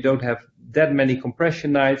markets where you don't have that many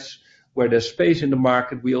compression nights, where there's space in the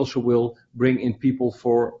market, we also will bring in people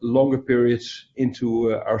for longer periods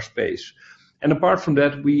into our space. And apart from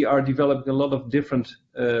that, we are developing a lot of different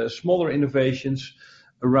smaller innovations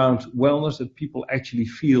around wellness, that people actually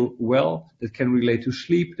feel well, that can relate to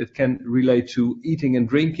sleep, that can relate to eating and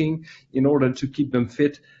drinking, in order to keep them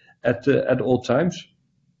fit at all times.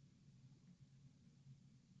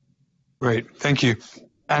 Great, thank you.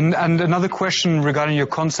 And another question regarding your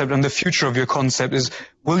concept and the future of your concept is,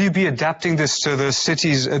 will you be adapting this to the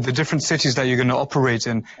cities, the different cities that you're going to operate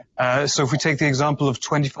in? So if we take the example of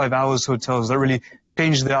 25 hours hotels that really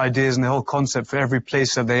change their ideas and the whole concept for every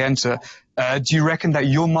place that they enter, do you reckon that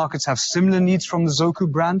your markets have similar needs from the Zoku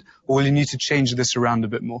brand, or will you need to change this around a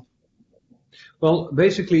bit more? Well,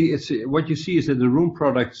 basically, it's what you see is that the room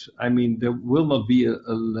products, I mean, there will not be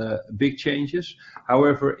a big changes.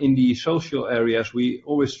 However, in the social areas, we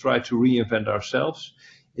always try to reinvent ourselves.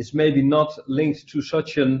 It's maybe not linked to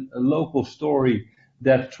such a local story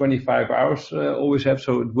that 25 hours always have,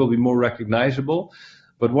 so it will be more recognizable.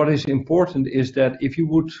 But what is important is that if you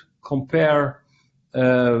would compare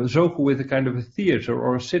Zoku with a kind of a theater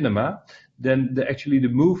or a cinema, then actually the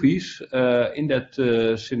movies in that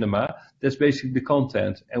cinema, that's basically the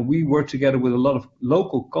content. And we work together with a lot of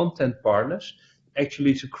local content partners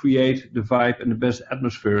actually to create the vibe and the best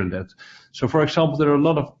atmosphere in that. So for example, there are a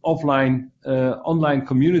lot of online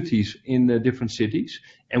communities in different cities,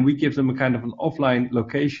 and we give them a kind of an offline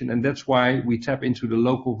location, and that's why we tap into the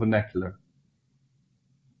local vernacular.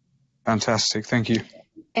 Fantastic, thank you.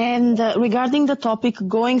 And regarding the topic,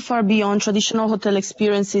 going far beyond traditional hotel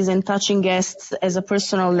experiences and touching guests as a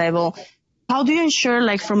personal level, how do you ensure,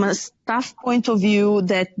 like from a staff point of view,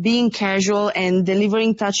 that being casual and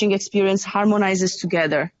delivering touching experience harmonizes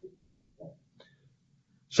together?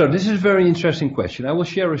 So this is a very interesting question. I will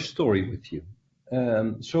share a story with you.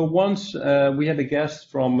 So once we had a guest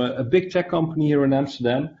from a big tech company here in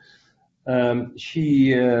Amsterdam.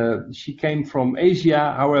 She came from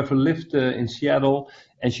Asia, however, lived in Seattle,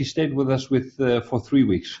 and she stayed with us for 3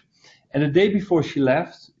 weeks. And the day before she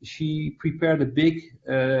left, she prepared a big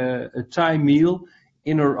Thai meal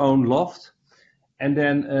in her own loft, and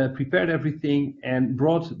then prepared everything and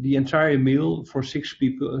brought the entire meal for six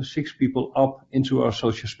people up into our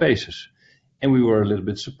social spaces. And we were a little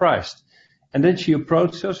bit surprised. And then she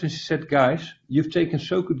approached us and she said, "Guys, you've taken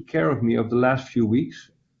so good care of me over the last few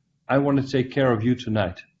weeks. I want to take care of you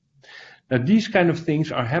tonight." Now, these kind of things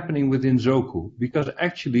are happening within Zoku, because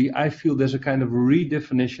actually I feel there's a kind of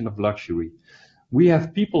redefinition of luxury. We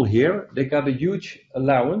have people here, they got a huge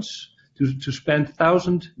allowance to spend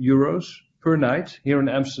 €1,000 per night here in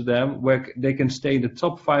Amsterdam, where they can stay in the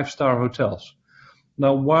top 5-star hotels.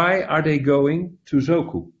 Now, why are they going to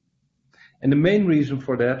Zoku? And the main reason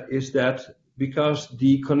for that is that because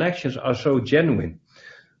the connections are so genuine.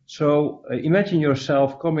 So imagine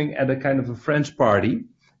yourself coming at a kind of a friend's party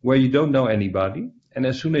where you don't know anybody, and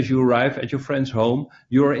as soon as you arrive at your friend's home,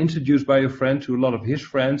 you are introduced by your friend to a lot of his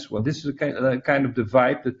friends. Well, this is a kind of the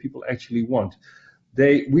vibe that people actually want.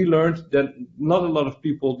 We learned that not a lot of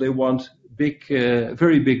people, they want big,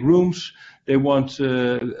 very big rooms, they want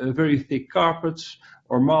very thick carpets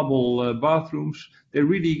or marble bathrooms. They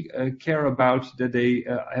really care about that they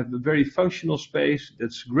have a very functional space,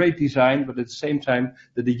 that's great design, but at the same time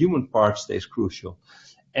that the human part stays crucial.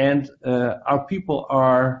 And our people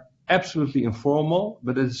are absolutely informal,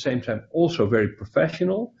 but at the same time also very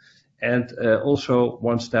professional, and also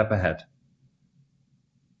one step ahead.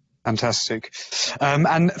 Fantastic.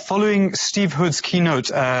 And following Steve Hood's keynote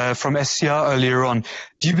from SCR earlier on,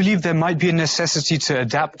 do you believe there might be a necessity to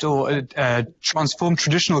adapt or transform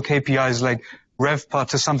traditional KPIs like RevPAR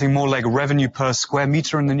to something more like revenue per square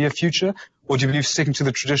meter in the near future? Or do you believe sticking to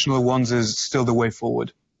the traditional ones is still the way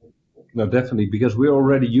forward? No, definitely, because we're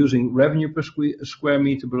already using revenue per square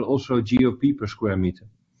meter, but also GOP per square meter.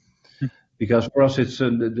 Because for us, it's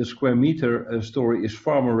the square meter story is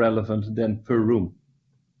far more relevant than per room.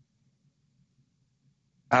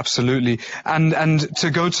 Absolutely. And to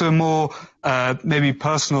go to a more maybe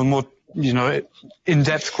personal, more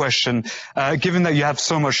in-depth question, given that you have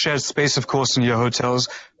so much shared space, of course, in your hotels,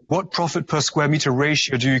 what profit per square meter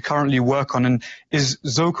ratio do you currently work on? And is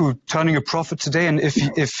Zoku turning a profit today? And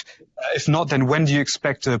if not, then when do you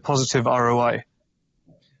expect a positive ROI?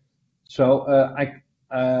 So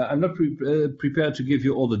I'm not prepared to give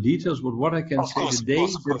you all the details, but what I can say,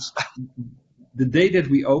 the day that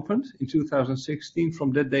we opened in 2016,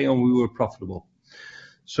 from that day on we were profitable.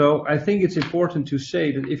 So I think it's important to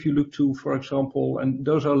say that if you look to, for example, and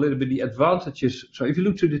those are a little bit the advantages. So if you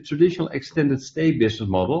look to the traditional extended stay business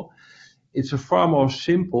model, it's a far more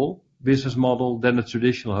simple business model than a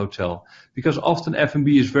traditional hotel, because often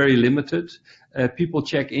F&B is very limited. People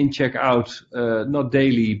check in, check out, not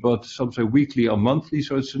daily, but sometimes weekly or monthly.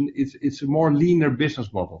 So it's a more leaner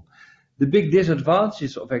business model. The big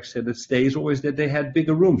disadvantage of extended stay is always that they had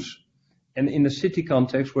bigger rooms. And in a city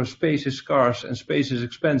context where space is scarce and space is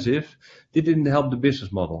expensive, it didn't help the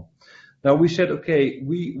business model. Now we said, okay,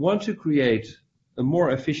 we want to create a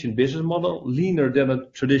more efficient business model, leaner than a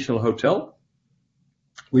traditional hotel,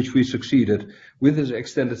 which we succeeded with this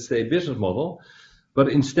extended stay business model. But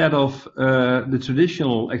instead of the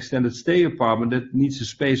traditional extended stay apartment that needs a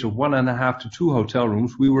space of 1.5 to 2 hotel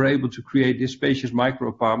rooms, we were able to create this spacious micro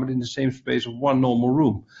apartment in the same space of 1 normal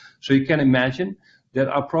room. So you can imagine that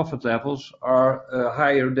our profit levels are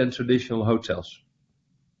higher than traditional hotels.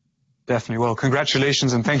 Definitely. Well,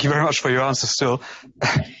 congratulations and thank you very much for your answer still.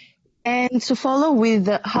 And to follow with,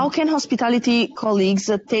 how can hospitality colleagues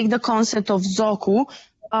take the concept of Zoku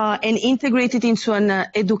and integrate it into an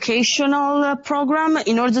educational program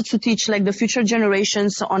in order to teach like the future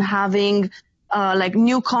generations on having like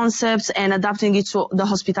new concepts and adapting it to the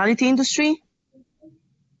hospitality industry?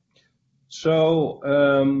 So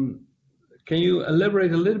can you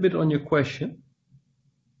elaborate a little bit on your question?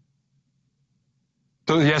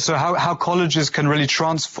 So how colleges can really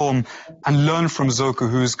transform and learn from Zoku,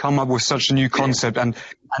 who's come up with such a new concept, and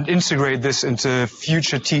integrate this into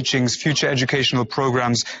future teachings, future educational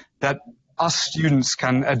programs that us students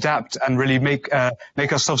can adapt and really make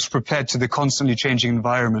ourselves prepared to the constantly changing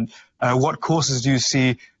environment. What courses do you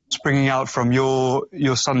see springing out from your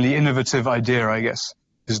suddenly innovative idea, I guess,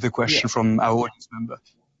 is the question from our audience member.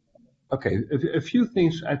 Okay, a few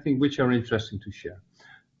things I think which are interesting to share.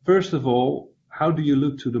 First of all, how do you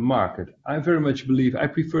look to the market? I very much believe I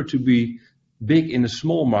prefer to be big in a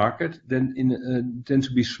small market than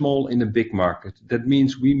to be small in a big market. That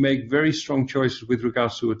means we make very strong choices with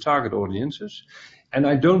regards to our target audiences. And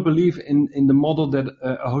I don't believe in the model that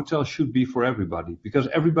a hotel should be for everybody, because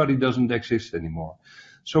everybody doesn't exist anymore.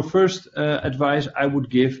 So first advice I would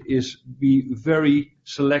give is be very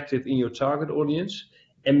selective in your target audience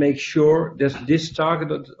and make sure that this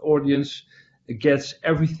targeted audience gets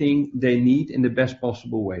everything they need in the best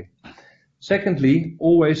possible way. Secondly,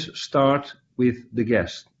 always start with the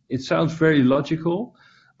guest. It sounds very logical,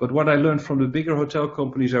 but what I learned from the bigger hotel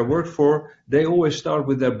companies I worked for, they always start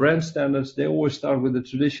with their brand standards. They always start with the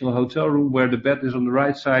traditional hotel room where the bed is on the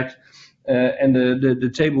right side and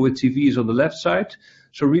the table with TV is on the left side.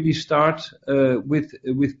 So really start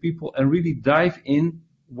with people and really dive in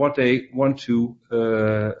what they want to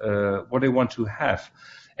have.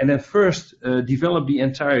 And then first, develop the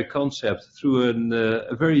entire concept through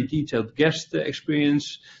a very detailed guest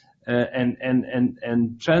experience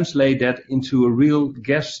and translate that into a real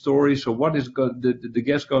guest story. So what is the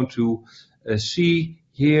guest going to see,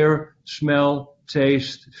 hear, smell,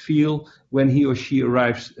 taste, feel when he or she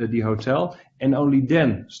arrives at the hotel, and only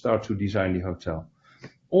then start to design the hotel.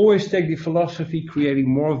 Always take the philosophy creating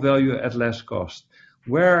more value at less cost.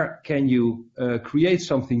 Where can you create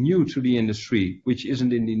something new to the industry, which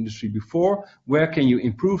isn't in the industry before? Where can you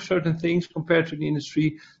improve certain things compared to the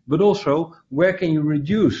industry? But also, where can you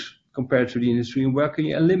reduce compared to the industry, and where can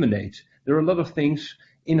you eliminate? There are a lot of things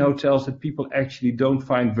in hotels that people actually don't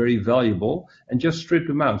find very valuable, and just strip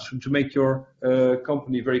them out to make your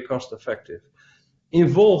company very cost effective.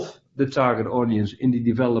 Involve the target audience in the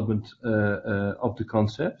development of the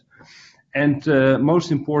concept. And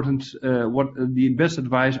most important, what the best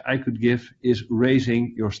advice I could give is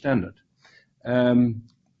raising your standard. I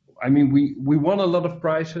mean, we won a lot of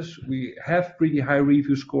prizes. We have pretty high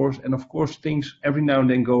review scores, and of course things every now and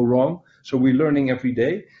then go wrong. So we're learning every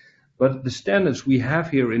day. But the standards we have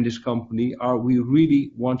here in this company are we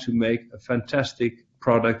really want to make a fantastic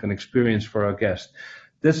product and experience for our guests.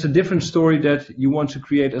 That's a different story that you want to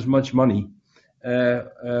create as much money.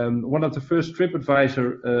 One of the first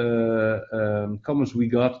TripAdvisor comments we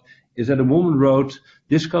got is that a woman wrote,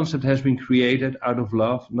 "This concept has been created out of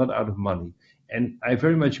love, not out of money." And I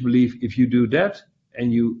very much believe if you do that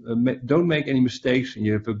and you don't make any mistakes and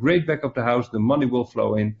you have a great back of the house, the money will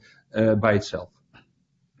flow in by itself.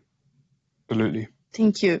 Absolutely.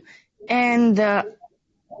 Thank you. And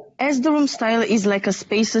as the room style is like a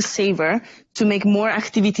space saver to make more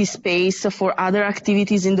activity space for other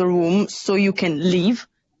activities in the room so you can leave,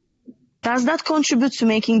 does that contribute to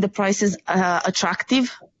making the prices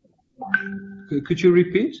attractive? Could you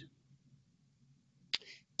repeat?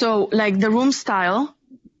 So like the room style.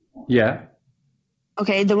 Yeah.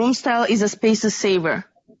 Okay, the room style is a space saver,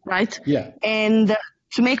 right? Yeah. And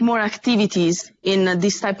to make more activities in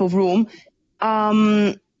this type of room,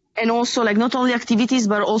 and also like not only activities,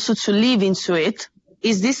 but also to live into it,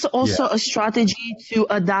 Is this also a strategy to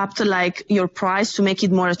adapt like your price to make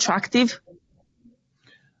it more attractive?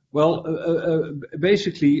 Well,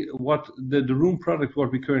 basically, what the room product,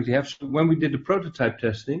 what we currently have, so when we did the prototype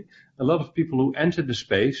testing, a lot of people who entered the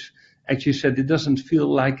space actually said it doesn't feel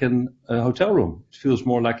like a hotel room. It feels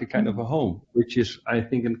more like a kind of a home, which is, I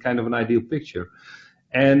think, a kind of an ideal picture.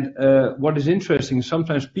 And what is interesting,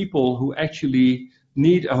 sometimes people who actually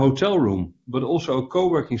need a hotel room, but also a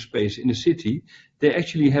co-working space in a city, they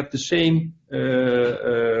actually have the same,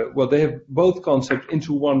 they have both concepts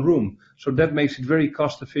into one room. So that makes it very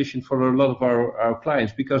cost efficient for a lot of our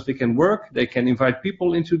clients, because they can work, they can invite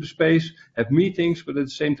people into the space, have meetings, but at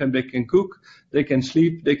the same time they can cook, they can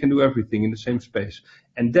sleep, they can do everything in the same space.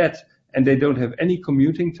 And they don't have any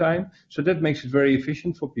commuting time, so that makes it very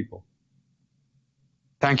efficient for people.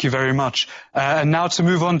 Thank you very much. And now to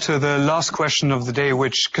move on to the last question of the day,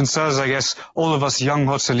 which concerns, I guess, all of us young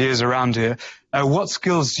hoteliers around here. What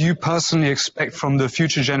skills do you personally expect from the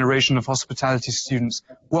future generation of hospitality students?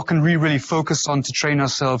 What can we really focus on to train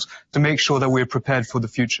ourselves to make sure that we're prepared for the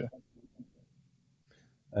future?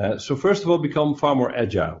 So first of all, become far more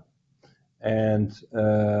agile and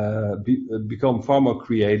become far more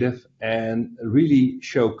creative and really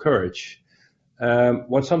show courage.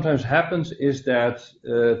 What sometimes happens is that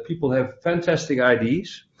people have fantastic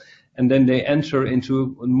ideas, and then they enter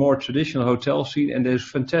into a more traditional hotel scene, and those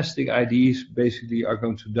fantastic ideas basically are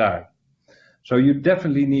going to die. So you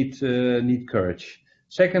definitely need courage.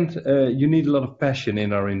 Second, you need a lot of passion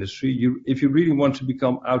in our industry. If you really want to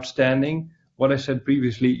become outstanding, what I said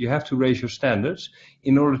previously, you have to raise your standards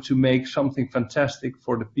in order to make something fantastic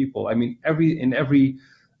for the people. I mean, in every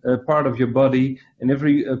part of your body, in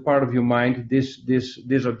every part of your mind,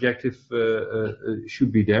 this objective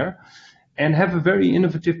should be there. And have a very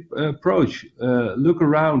innovative approach. Look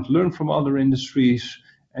around, learn from other industries,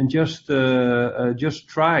 and just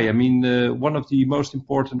try. I mean, one of the most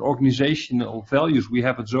important organizational values we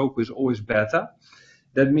have at Zoku is always better.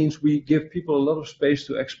 That means we give people a lot of space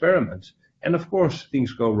to experiment. And of course,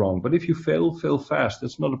 things go wrong. But if you fail fast.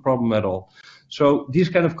 That's not a problem at all. So this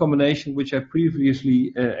kind of combination, which I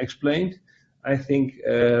previously explained, I think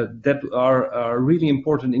that are really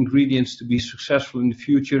important ingredients to be successful in the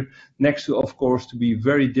future, next to, of course, to be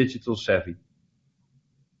very digital savvy.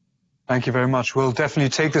 Thank you very much. We'll definitely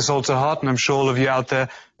take this all to heart, and I'm sure all of you out there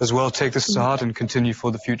as well take this to heart and continue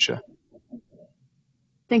for the future.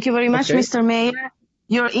 Thank you very much, Mr. Meyer.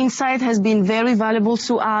 Your insight has been very valuable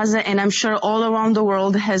to us, and I'm sure all around the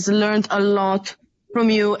world has learned a lot from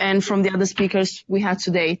you and from the other speakers we had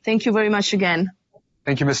today. Thank you very much again.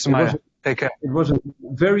 Thank you, Mr. Meyer. Take care. It was a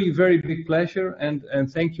very, very big pleasure, and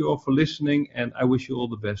thank you all for listening, and I wish you all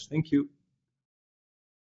the best. Thank you.